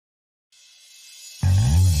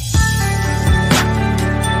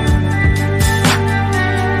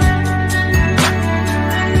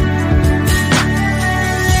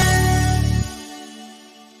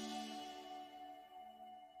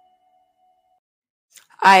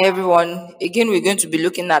Hi everyone. Again, we're going to be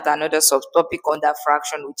looking at another subtopic under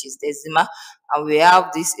fraction, which is decimal. And we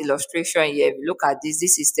have this illustration here. If you look at this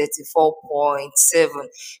is 34.7,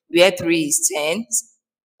 where 3 is tens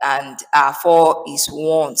and 4 is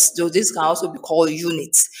ones. So this can also be called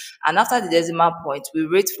units. And after the decimal point, we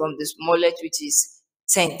rate from the smallest, which is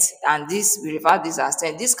tenth, and this we refer to this as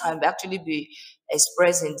tenth. This can actually be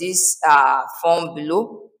expressed in this form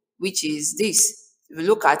below, which is this. If you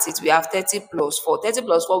look at it, we have 30 plus 4. 30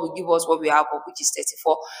 plus 4 will give us what we have, which is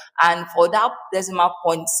 34. And for that decimal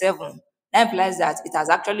point 7, that implies that it has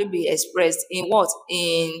actually been expressed in what?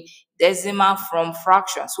 In decimal from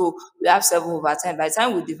fraction. So we have 7 over 10. By the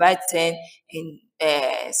time we divide 10 in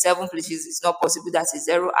 7 places, it's not possible. That is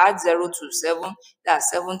 0. Add 0 to 7, that's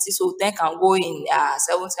 70. So 10 can go in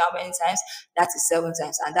 70 how many times? That is 7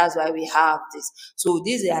 times. And that's why we have this. So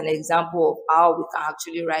this is an example of how we can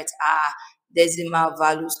actually write decimal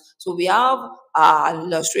values. So we have an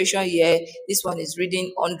illustration here. This one is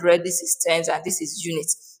reading 100, this is tens, and this is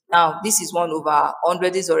units. Now this is 1 over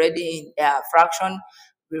 100, this is already in fraction,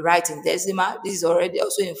 we write in decimal. This is already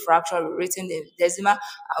also in fraction, we written in decimal,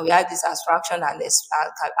 and we have this as fraction, and this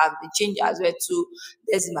can be changed as well to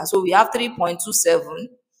decimal. So we have 3.27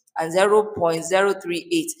 and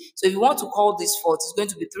 0.038. So if you want to call this forth, it's going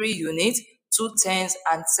to be 3 units, 2 tens,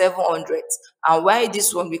 and 7 hundredths. And why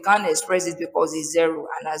this one we can't express it because it's 0,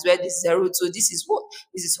 and as well this 0. So this is what?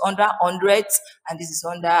 This is under hundredths, and this is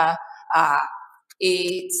under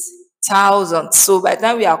 8,000. So by the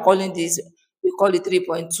time we are calling this, we call it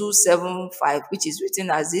 3.275, which is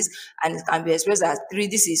written as this, and it can be expressed as 3.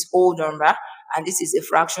 This is whole number, and this is a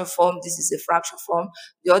fraction form. This is a fraction form.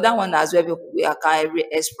 The other one as well, we can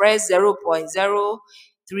express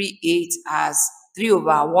 0.038 as 3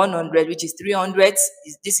 over 100, which is 300.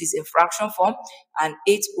 This is in fraction form, and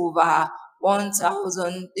 8 over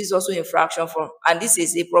 1000 is also in fraction form, and this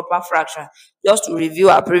is a proper fraction. Just to review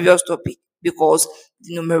our previous topic, because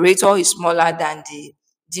the numerator is smaller than the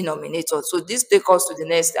denominator. So this takes us to the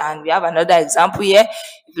next, and we have another example here.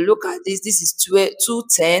 If you look at this, this is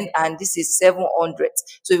 210, and this is 700.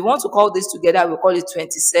 So if you want to call this together, we call it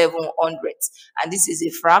 2700. And this is a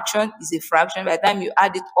fraction. It's a fraction. By the time you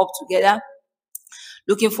add it up together,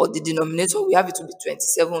 looking for the denominator, we have it to be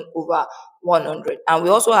 27 over 100. And we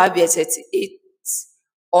also have here 38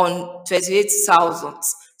 on 28,000.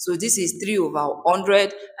 So this is 3 over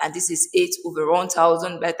 100, and this is 8 over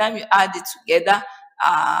 1000. By the time you add it together,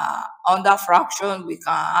 under fraction, we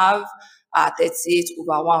can have 38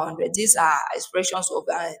 over 100. These are expressions of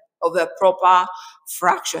a proper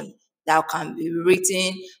fraction that can be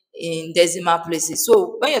written in decimal places.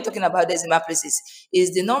 So when you're talking about decimal places,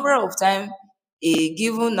 is the number of times a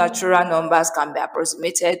given natural numbers can be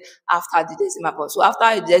approximated after the decimal point. So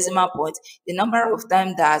after the decimal point, the number of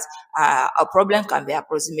times that a problem can be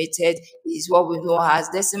approximated is what we know as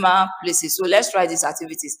decimal places. So let's try these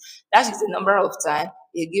activities. That is the number of times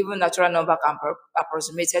a given natural number can be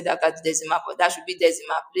approximated after the decimal point. That should be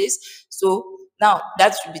decimal place. So now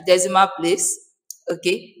that should be decimal place.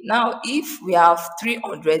 Okay. Now if we have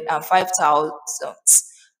 305,000,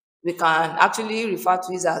 we can actually refer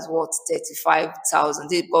to it as what? 35,000,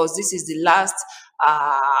 because this is the last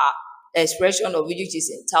expression of which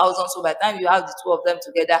is in thousands. So by the time you have the two of them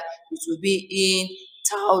together, it will be in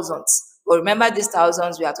thousands. But remember, these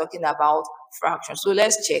thousands, we are talking about fractions. So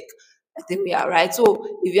let's check. I think we are right. So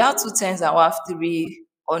if you have 2 tens and we have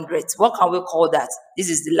 300, what can we call that? This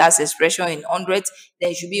is the last expression in hundreds.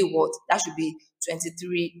 Then it should be what? That should be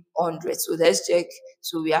 2300. So let's check.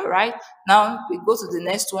 So we are right. Now we go to the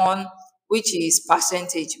next one, which is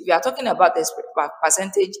percentage. We are talking about the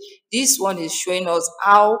percentage. This one is showing us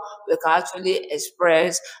how we can actually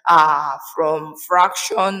express from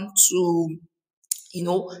fraction to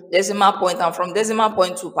decimal point, and from decimal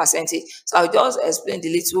point to percentage. So I'll just explain the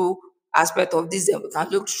little aspect of this, then we can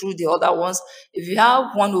look through the other ones. If you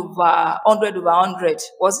have 1 over 100 over 100,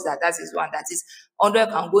 what's that? That is 1. That is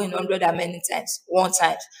 100 can go in 100 how many times? 1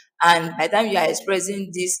 time. And by the time you are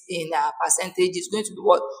expressing this in percentage, it's going to be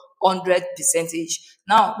what? 100 percentage.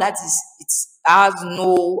 Now that is, it has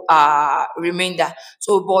no remainder.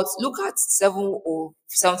 So but look at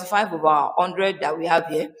 75 over 100 that we have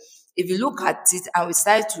here. If you look at it and we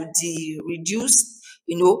start to reduce,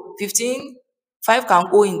 15, 5 can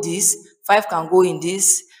go in this, 5 can go in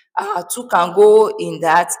this, 2 can go in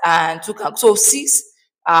that, and 2 can, so 6,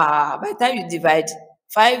 by the time you divide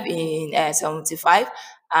 5 in 75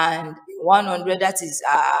 and 100, that is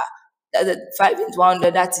 5 into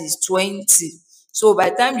 100, that is 20. So by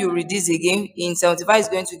the time you reduce again in 75, is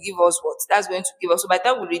going to give us what? That's going to give us, so by the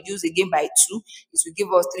time we reduce again by 2, it will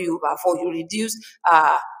give us 3 over 4. You reduce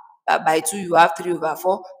by 2 you have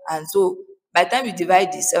 3/4, and so by the time you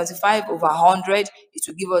divide this 75 over 100, it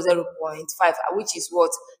will give us 0.5, which is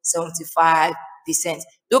what? 75%.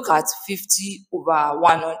 Look at 50 over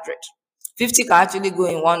 100. 50 can actually go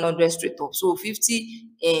in 100 straight up. So 50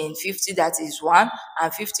 in 50, that is 1,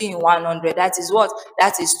 and 50 in 100, that is what?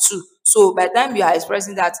 That is 2. So by the time you are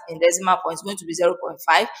expressing that in decimal point, it's going to be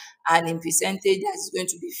 0.5, and in percentage, that is going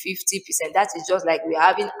to be 50%. That is just like we're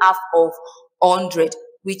having half of 100,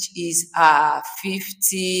 which is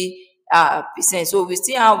 50 percent. So we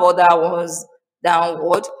still have other ones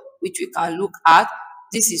downward, which we can look at.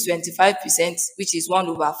 This is 25%, which is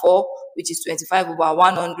 1/4, which is 25 over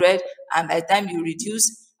 100, and by the time you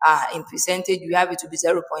reduce in percentage, you have it to be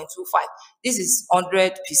 0.25. This is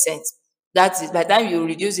 100%. That is, by the time you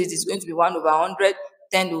reduce it, it's going to be 1/100,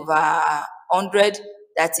 10 over 100.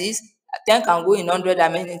 That is, 10 can go in 100 how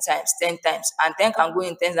many times? 10 times. And 10 can go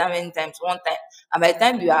in 10 how many times? 1 time. And by the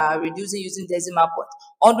time you are reducing using decimal point,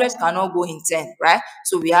 100 cannot go in 10, right?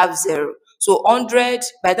 So we have 0. So 100,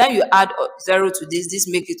 by the time you add 0 to this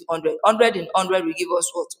make it 100. 100 in 100 will give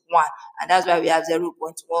us what? 1. And that's why we have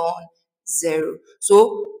 0.10.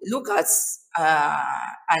 So look at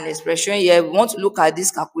an expression here. We want to look at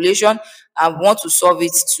this calculation and we want to solve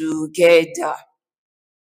it together.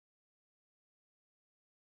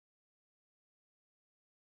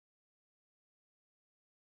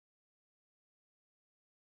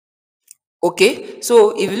 Okay,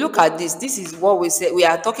 so if you look at this is what we say. We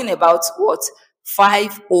are talking about what?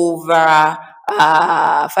 5 over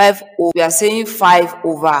 5 over, we are saying 5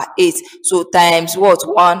 over 8. So times what?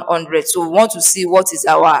 100. So we want to see what is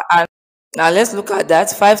our answer. Now let's look at that.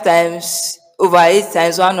 5 times over 8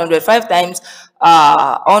 times 100. 5 times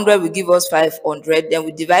 100 will give us 500. Then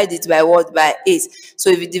we divide it by what? By 8. So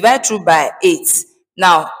if you divide through by 8,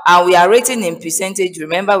 now, and we are rating in percentage.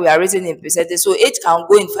 Remember, we are rating in percentage. So 8 can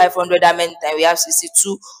go in 500 how many times? We have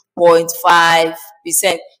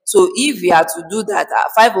 62.5%. So if we are to do that,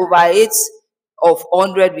 5 over 8 of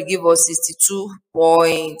 100 will give us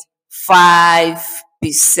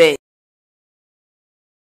 62.5%.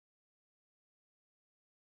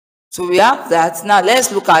 So we have that. Now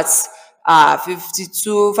let's look at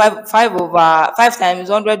 52, 5 over 5 times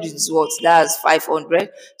 100 is what? That's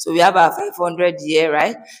 500. So we have our 500 here,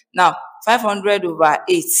 right? Now 500 over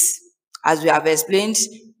 8, as we have explained,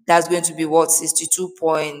 that's going to be what?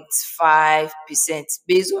 62.5%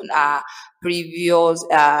 based on our previous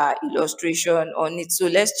illustration on it. So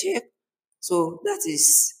let's check. So that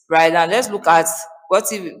is right. Now let's look at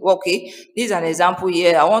what if, okay, this is an example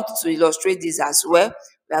here. I want to illustrate this as well.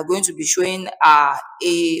 We are going to be showing a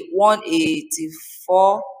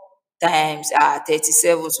 184 times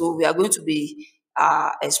 37. So we are going to be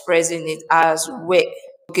expressing it as well.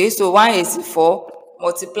 Okay, so 184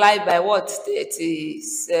 multiplied by what?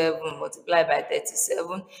 37. Multiplied by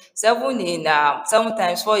 37. 7 in 7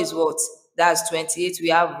 times 4 is what? That's 28. We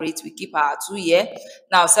have rate. We keep our 2 here.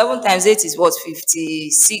 Now 7 times 8 is what?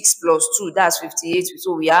 56 plus 2. That's 58.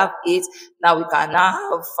 So we have 8. Now we can now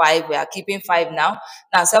have 5. We are keeping 5 now.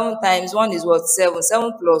 Now 7 times 1 is what? 7.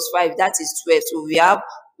 7 plus 5, that is 12. So we have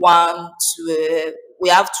 1, 12. We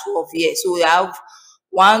have 12 here. So we have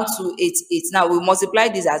 1288. Now we multiply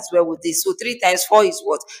this as well with this. So 3 times 4 is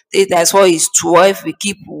what? 3 times 4 is 12. We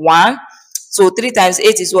keep 1. So 3 times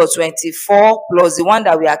 8 is what? 24 plus the one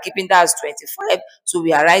that we are keeping, that's 25. So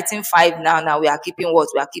we are writing 5 now. Now we are keeping what?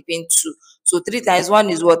 We are keeping 2. So 3 times 1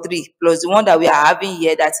 is what? 3 plus the one that we are having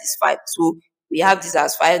here, that is 5. So we have this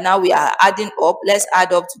as 5. Now we are adding up. Let's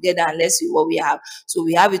add up together and let's see what we have. So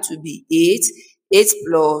we have it to be 8. 8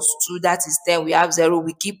 plus 2, that is 10. We have 0.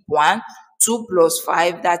 We keep 1. 2 plus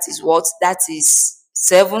 5, that is what? That is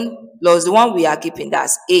 7 plus the one we are keeping,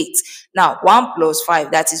 that's 8. Now 1 plus 5,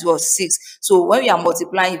 that is what? 6. So when we are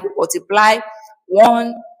multiplying, if we multiply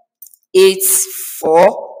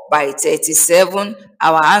 184 by 37,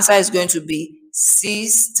 our answer is going to be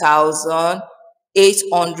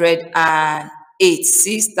 6,808.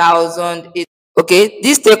 6,008. Okay,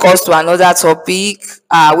 this takes us to another topic,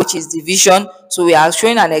 which is division. So we are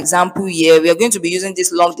showing an example here. We are going to be using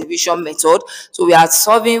this long division method. So we are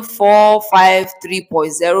solving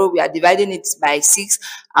 453.0. We are dividing it by 6,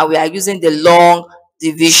 and we are using the long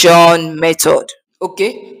division method.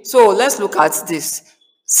 Okay, so let's look at this.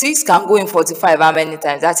 6 can go in 45 how many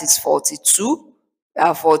times? That is 42.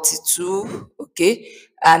 42. Okay,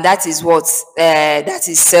 and that is what? That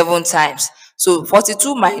is 7 times. So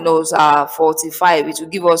 42 minus 45, it will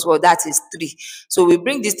give us what? That is 3. So we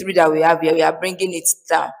bring this 3 that we have here, we are bringing it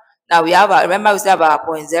down. Now we have, remember we still have our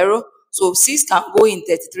 0.0. So 6 can go in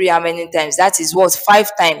 33 how many times? That is what?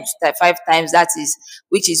 5 times. 5 times, that is,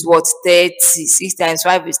 which is what? 30. 6 times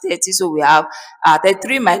 5 is 30. So we have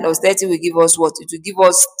 33 minus 30 will give us what? It will give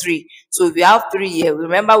us 3. So if we have 3 here,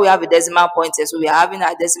 remember we have a decimal point here. So we are having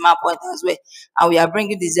a decimal point as well. And we are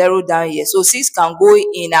bringing the 0 down here. So 6 can go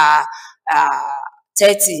in uh,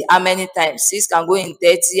 30 how many times? 6 can go in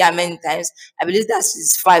 30 how many times? I believe that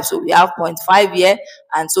is 5. So we have 0.5 here.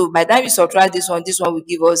 And so by the time we subtract this one will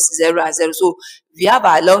give us 0 and 0. So if we have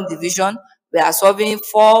our long division, we are solving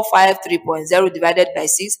 453.0 divided by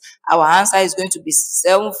 6. Our answer is going to be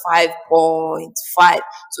 75.5.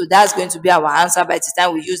 So that's going to be our answer by the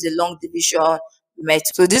time we use the long division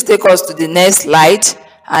method. So this takes us to the next slide,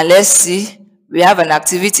 and let's see. We have an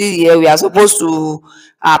activity here. We are supposed to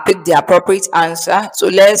pick the appropriate answer. So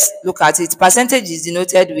let's look at it. Percentage is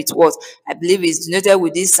denoted with what? I believe it's denoted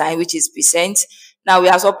with this sign, which is percent. Now we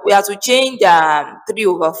have to change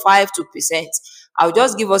 3/5 to percent. I'll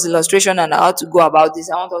just give us illustration and how to go about this.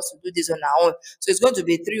 I want us to do this on our own. So it's going to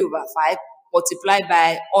be 3/5 multiplied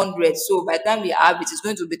by 100. So by the time we have it, it's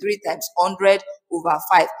going to be 3 times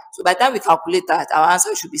 100/5. So by the time we calculate that, our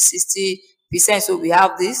answer should be 60%. So we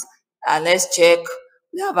have this, and let's check.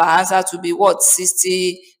 We have our answer to be what?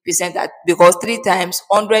 60%, because 3 times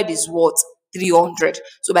 100 is what? 300.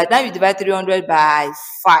 So by the time you divide 300 by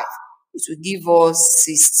 5, it will give us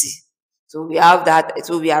 60. So we have that.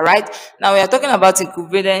 So we are right. Now we are talking about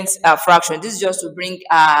equivalent fraction. This is just to bring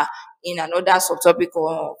in another subtopic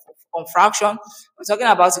on fraction. We're talking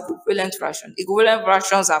about equivalent fraction. Equivalent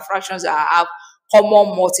fractions are fractions that have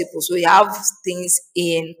common multiples. So we have things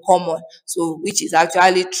in common. So which is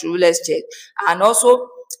actually true. Let's check. And also,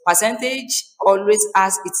 percentage always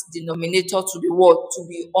has its denominator to be what? To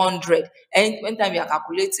be 100. And anytime you are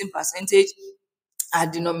calculating percentage, our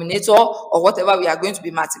denominator or whatever we are going to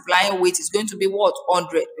be multiplying with is going to be what?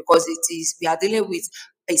 100, because we are dealing with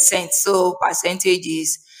percent. So percentage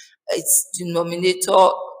is, its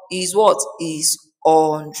denominator is what? Is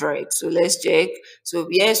 100. So let's check. So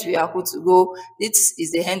yes, we are good to go. This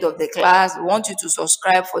is the end of the class. We want you to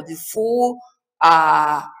subscribe for the full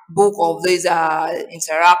book of this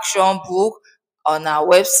interaction book on our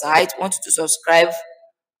website. We want you to subscribe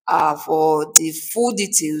for the full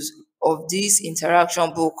details of this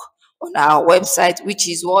interaction book on our website, which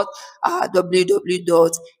is what?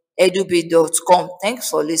 www.edubbey.com. Thanks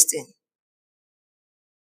for listening.